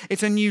Christ.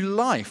 It's a new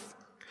life.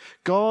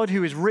 God,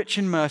 who is rich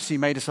in mercy,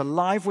 made us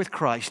alive with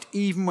Christ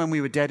even when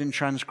we were dead in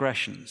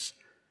transgressions.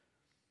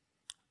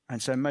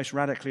 And so most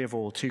radically of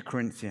all, 2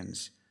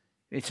 Corinthians,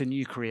 it's a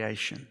new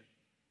creation.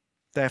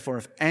 Therefore,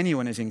 if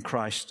anyone is in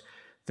Christ,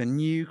 the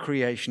new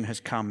creation has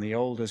come, the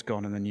old has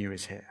gone, and the new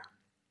is here.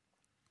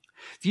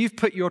 If you've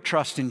put your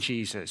trust in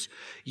Jesus,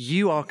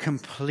 you are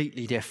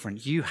completely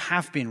different. You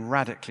have been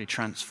radically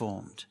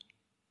transformed.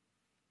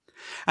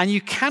 And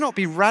you cannot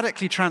be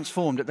radically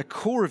transformed at the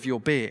core of your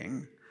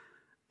being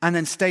and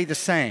then stay the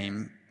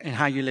same in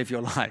how you live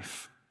your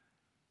life.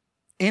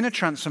 Inner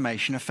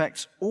transformation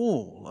affects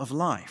all of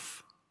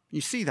life.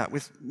 You see that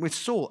with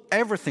Saul.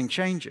 Everything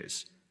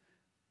changes.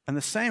 And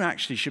the same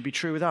actually should be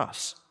true with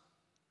us.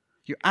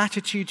 Your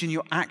attitudes and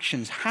your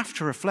actions have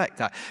to reflect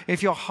that.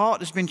 If your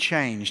heart has been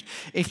changed,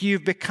 if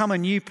you've become a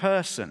new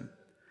person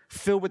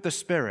filled with the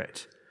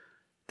Spirit,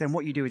 then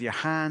what you do with your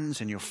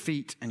hands and your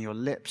feet and your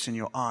lips and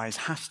your eyes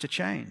has to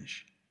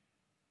change.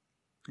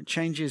 It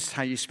changes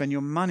how you spend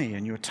your money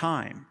and your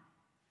time.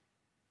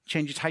 It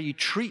changes how you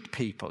treat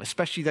people,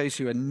 especially those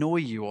who annoy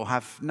you or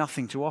have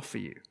nothing to offer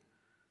you.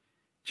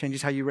 It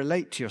changes how you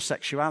relate to your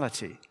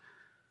sexuality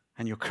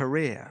and your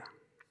career,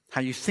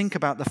 how you think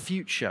about the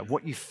future,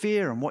 what you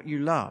fear and what you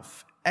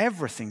love.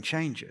 Everything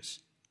changes.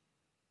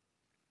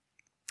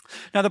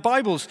 Now, the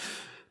Bible's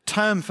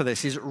term for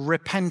this is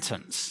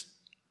repentance,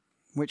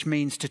 which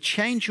means to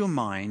change your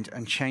mind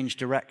and change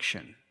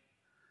direction.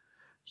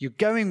 You're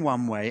going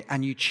one way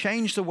and you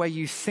change the way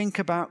you think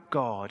about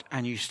God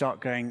and you start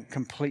going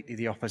completely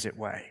the opposite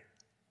way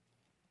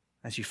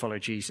as you follow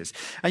Jesus.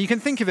 And you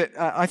can think of it,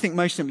 I think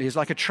most simply, as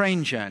like a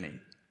train journey.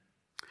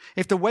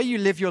 If the way you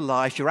live your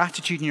life, your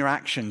attitude and your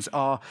actions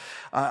are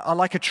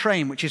like a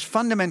train which is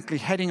fundamentally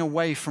heading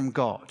away from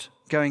God,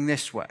 going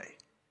this way,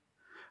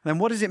 then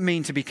what does it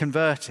mean to be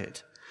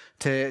converted?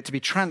 To be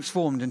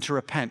transformed and to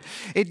repent?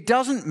 It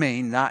doesn't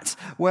mean that,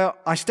 well,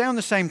 I stay on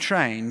the same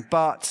train,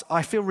 but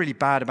I feel really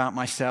bad about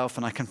myself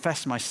and I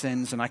confess my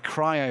sins and I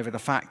cry over the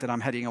fact that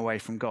I'm heading away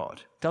from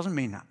God. It doesn't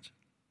mean that.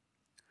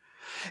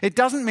 It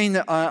doesn't mean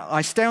that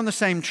I stay on the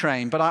same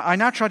train, but I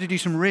now try to do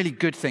some really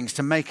good things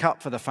to make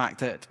up for the fact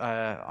that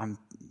I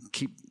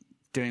keep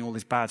doing all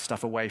this bad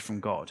stuff away from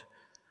God.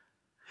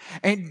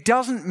 It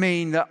doesn't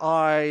mean that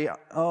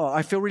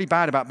I feel really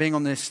bad about being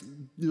on this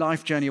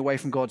life journey away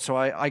from God, so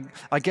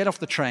I get off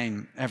the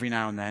train every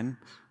now and then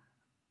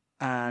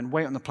and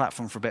wait on the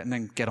platform for a bit and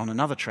then get on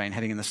another train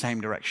heading in the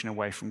same direction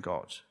away from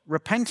God.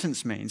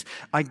 Repentance means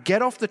I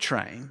get off the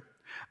train,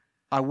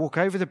 I walk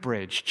over the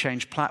bridge,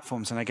 change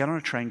platforms, and I get on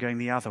a train going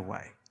the other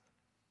way.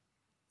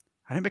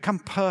 I don't become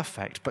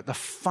perfect, but the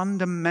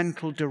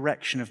fundamental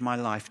direction of my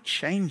life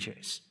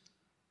changes.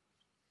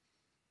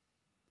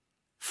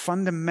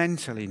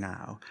 Fundamentally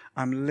now,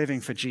 I'm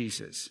living for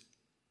Jesus,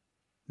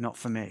 not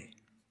for me.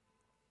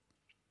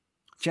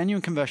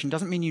 Genuine conversion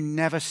doesn't mean you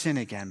never sin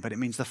again, but it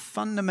means the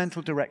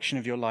fundamental direction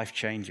of your life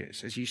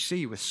changes, as you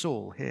see with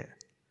Saul here.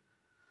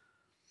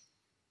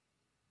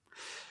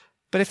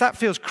 But if that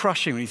feels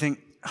crushing, when you think,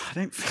 I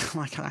don't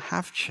feel like I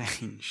have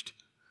changed,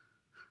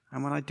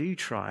 and when I do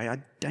try,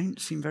 I don't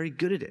seem very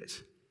good at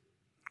it,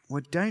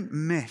 well, don't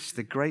miss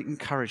the great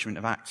encouragement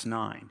of Acts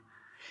 9.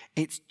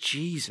 It's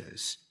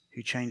Jesus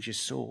who changes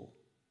Saul.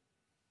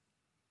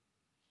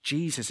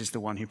 Jesus is the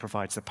one who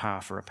provides the power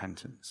for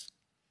repentance.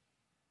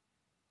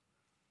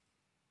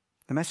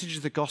 The message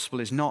of the gospel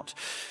is not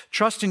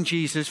trust in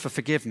Jesus for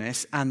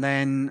forgiveness and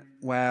then,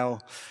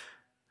 well,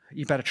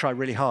 you better try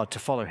really hard to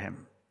follow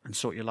him and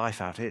sort your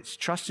life out. It's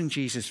trust in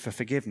Jesus for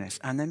forgiveness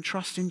and then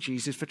trust in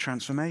Jesus for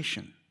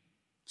transformation.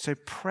 So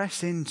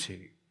press into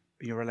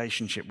your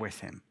relationship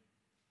with him.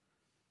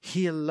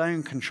 He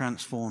alone can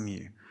transform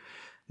you.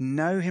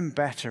 Know him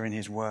better in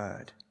his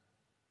word.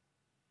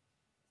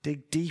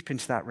 Dig deep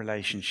into that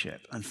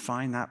relationship and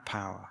find that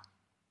power,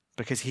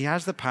 because he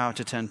has the power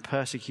to turn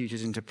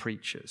persecutors into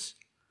preachers,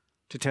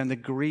 to turn the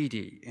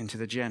greedy into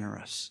the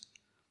generous,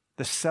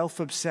 the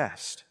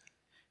self-obsessed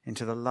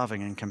into the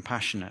loving and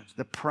compassionate,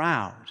 the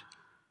proud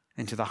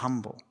into the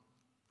humble,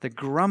 the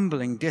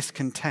grumbling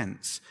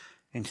discontents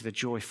into the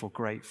joyful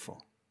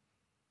grateful.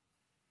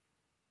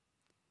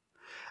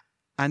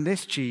 And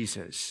this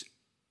Jesus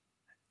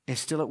is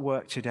still at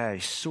work today.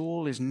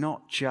 Saul is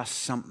not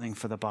just something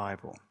for the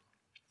Bible.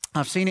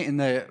 I've seen it in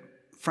the,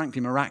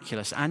 frankly,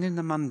 miraculous and in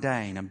the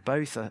mundane, and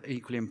both are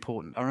equally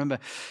important. I remember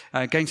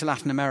going to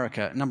Latin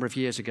America a number of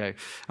years ago,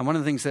 and one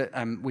of the things that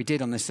we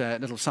did on this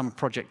little summer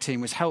project team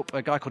was help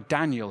a guy called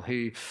Daniel,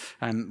 who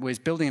was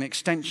building an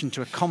extension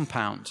to a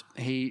compound.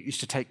 He used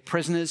to take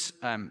prisoners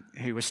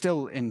who were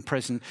still in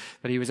prison,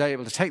 but he was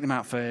able to take them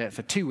out for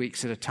 2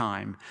 weeks at a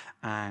time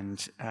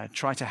and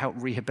try to help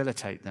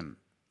rehabilitate them.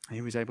 And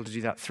he was able to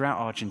do that throughout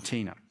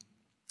Argentina.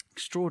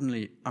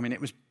 Extraordinarily, I mean,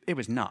 it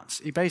was nuts.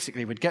 He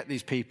basically would get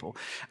these people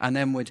and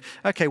then would,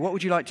 okay, what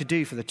would you like to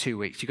do for the 2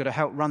 weeks? You've got to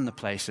help run the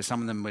place. So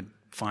some of them would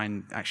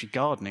find actually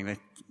gardening they'd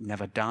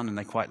never done and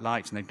they quite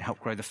liked, and they'd help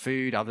grow the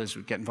food. Others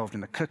would get involved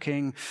in the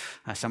cooking.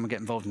 Some would get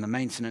involved in the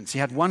maintenance. He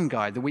had one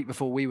guy the week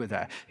before we were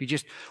there who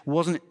just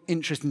wasn't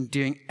interested in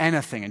doing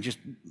anything, and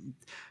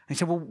he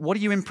said, well, what are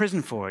you in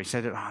prison for? He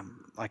said,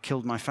 I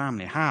killed my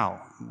family.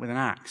 How? With an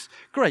axe.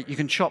 Great, you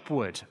can chop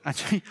wood. I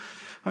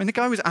mean, the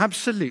guy was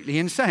absolutely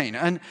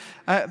insane.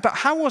 But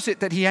how was it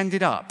that he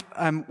ended up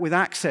with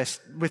access,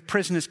 with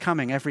prisoners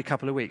coming every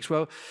couple of weeks?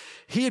 Well,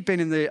 he had been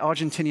in the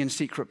Argentinian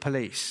secret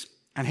police,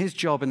 and his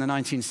job in the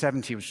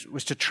 1970s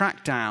was to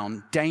track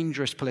down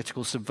dangerous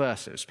political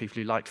subversives, people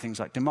who liked things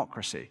like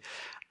democracy,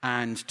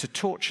 and to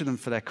torture them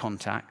for their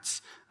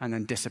contacts and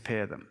then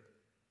disappear them.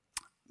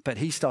 But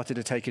he started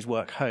to take his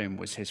work home,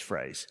 was his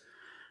phrase.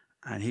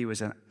 And he was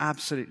an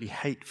absolutely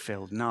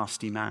hate-filled,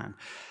 nasty man.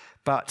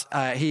 But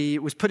he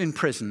was put in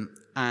prison,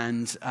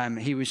 and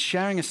he was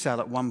sharing a cell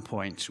at one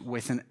point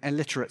with an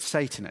illiterate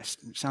Satanist.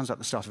 It sounds like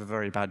the start of a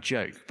very bad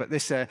joke. But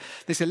this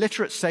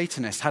illiterate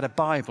Satanist had a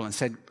Bible and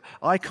said,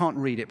 I can't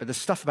read it, but there's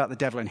stuff about the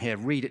devil in here.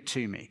 Read it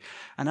to me.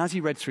 And as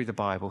he read through the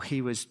Bible,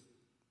 he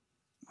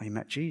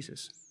met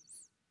Jesus.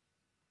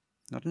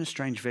 Not in a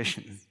strange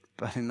vision,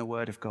 but in the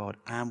Word of God,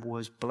 and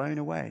was blown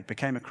away,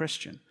 became a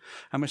Christian,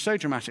 and was so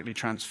dramatically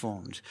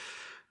transformed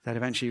that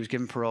eventually he was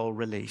given parole,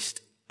 released,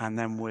 and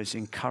then was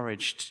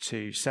encouraged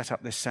to set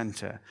up this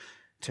center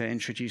to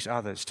introduce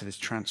others to this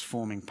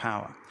transforming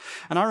power.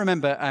 And I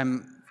remember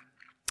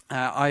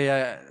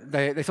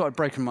they thought I'd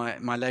broken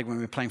my leg when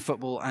we were playing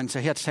football, and so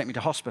he had to take me to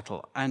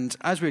hospital. And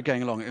as we were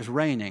going along, it was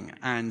raining,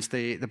 and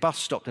the bus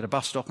stopped at a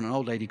bus stop, and an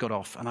old lady got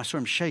off, and I saw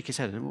him shake his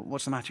head.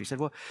 What's the matter? He said,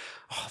 well,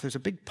 there's a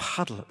big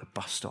puddle at the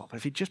bus stop.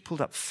 If he'd just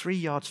pulled up 3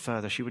 yards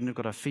further, she wouldn't have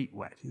got her feet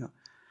wet.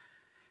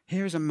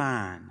 Here is a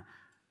man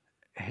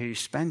who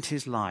spent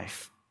his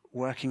life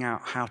working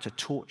out how to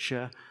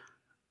torture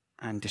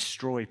and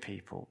destroy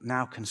people,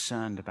 now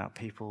concerned about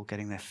people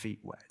getting their feet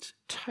wet.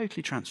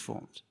 Totally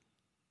transformed.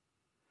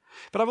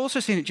 But I've also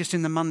seen it just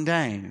in the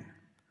mundane.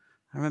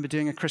 I remember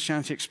doing a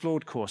Christianity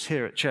Explored course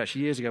here at church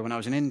years ago when I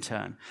was an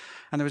intern,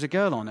 and there was a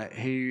girl on it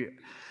who,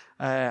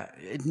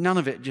 none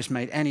of it just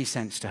made any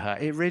sense to her.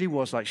 It really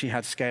was like she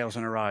had scales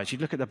on her eyes.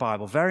 You'd look at the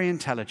Bible, very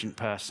intelligent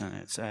person.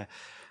 It's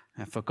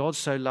for God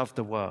so loved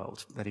the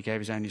world that he gave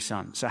his only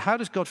son. So how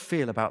does God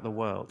feel about the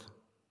world?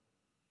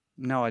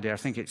 No idea. I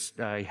think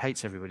he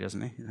hates everybody,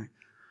 doesn't he?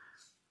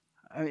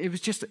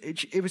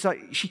 It was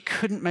like she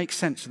couldn't make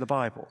sense of the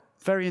Bible.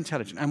 Very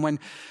intelligent. And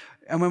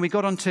when we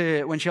got on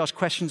to, when she asked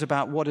questions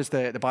about what does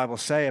the Bible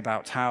say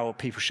about how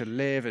people should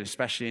live,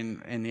 especially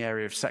in the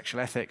area of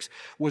sexual ethics,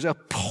 was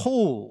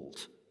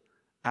appalled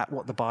at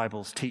what the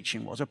Bible's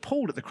teaching was,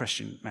 appalled at the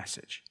Christian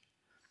message.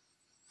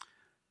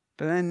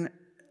 But then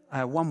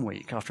 1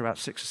 week, after about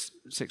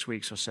six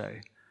weeks or so,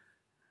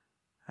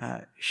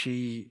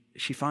 she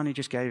finally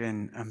just gave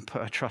in and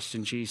put her trust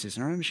in Jesus.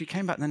 And I remember she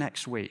came back the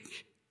next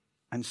week,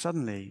 and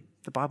suddenly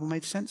the Bible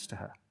made sense to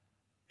her.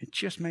 It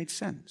just made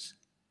sense.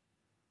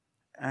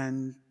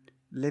 And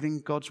living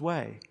God's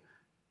way,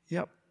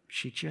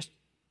 she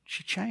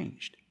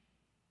changed.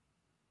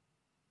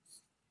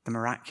 The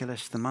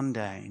miraculous, the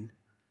mundane,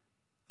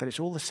 but it's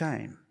all the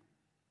same.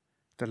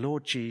 The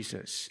Lord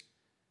Jesus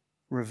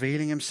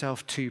revealing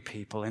himself to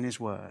people in his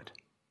word,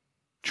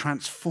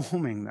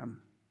 transforming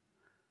them,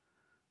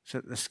 so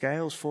that the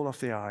scales fall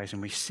off the eyes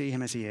and we see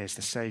him as he is,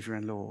 the Savior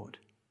and Lord,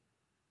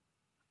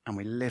 and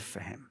we live for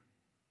him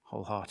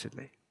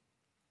wholeheartedly.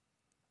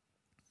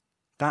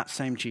 That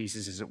same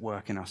Jesus is at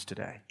work in us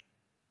today.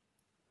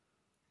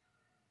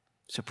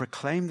 So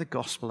proclaim the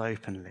gospel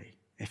openly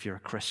if you're a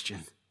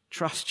Christian.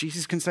 Trust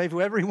Jesus can save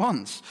whoever he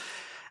wants,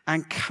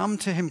 and come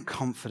to him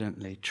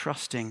confidently,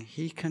 trusting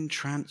he can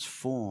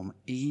transform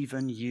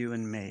even you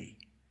and me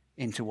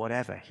into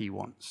whatever he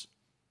wants.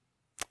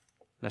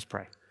 Let's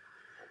pray.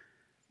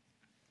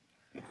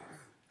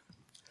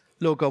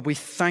 Lord God, we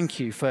thank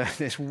you for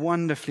this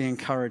wonderfully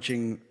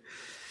encouraging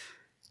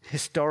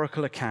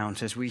historical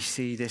account as we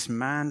see this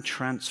man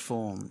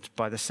transformed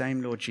by the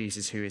same Lord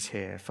Jesus who is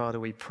here. Father,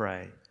 we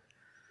pray,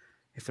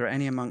 if there are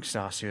any amongst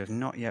us who have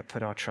not yet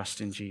put our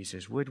trust in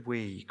Jesus, would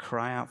we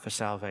cry out for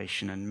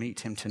salvation and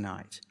meet him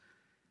tonight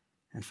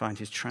and find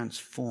his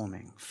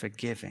transforming,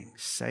 forgiving,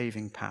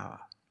 saving power.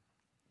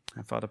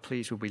 And Father,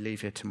 please would we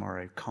leave here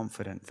tomorrow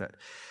confident that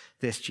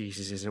this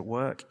Jesus is at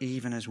work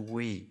even as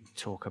we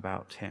talk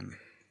about him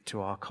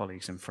to our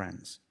colleagues and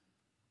friends.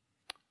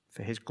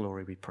 For his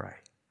glory we pray.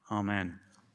 Amen.